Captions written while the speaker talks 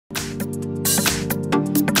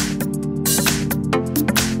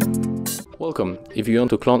Welcome. If you want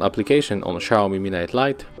to clone application on Xiaomi Mi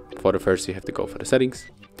Lite, for the first you have to go for the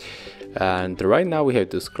settings. And right now we have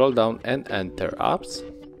to scroll down and enter apps.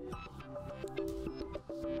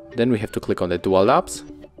 Then we have to click on the dual apps.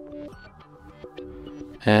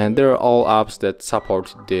 And there are all apps that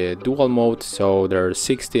support the dual mode, so there are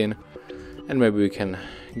 16. And maybe we can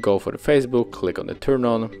go for the Facebook, click on the turn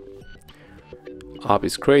on. App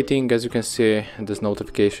is creating, as you can see, this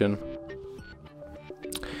notification.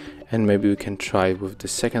 And maybe we can try with the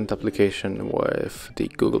second application with the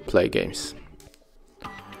Google Play games.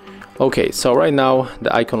 Okay, so right now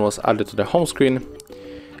the icon was added to the home screen,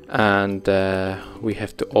 and we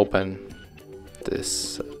have to open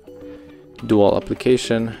this dual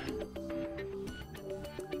application.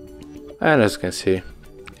 And as you can see,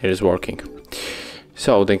 it is working.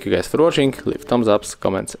 So thank you guys for watching, leave thumbs ups,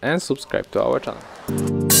 comments and subscribe to our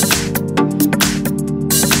channel.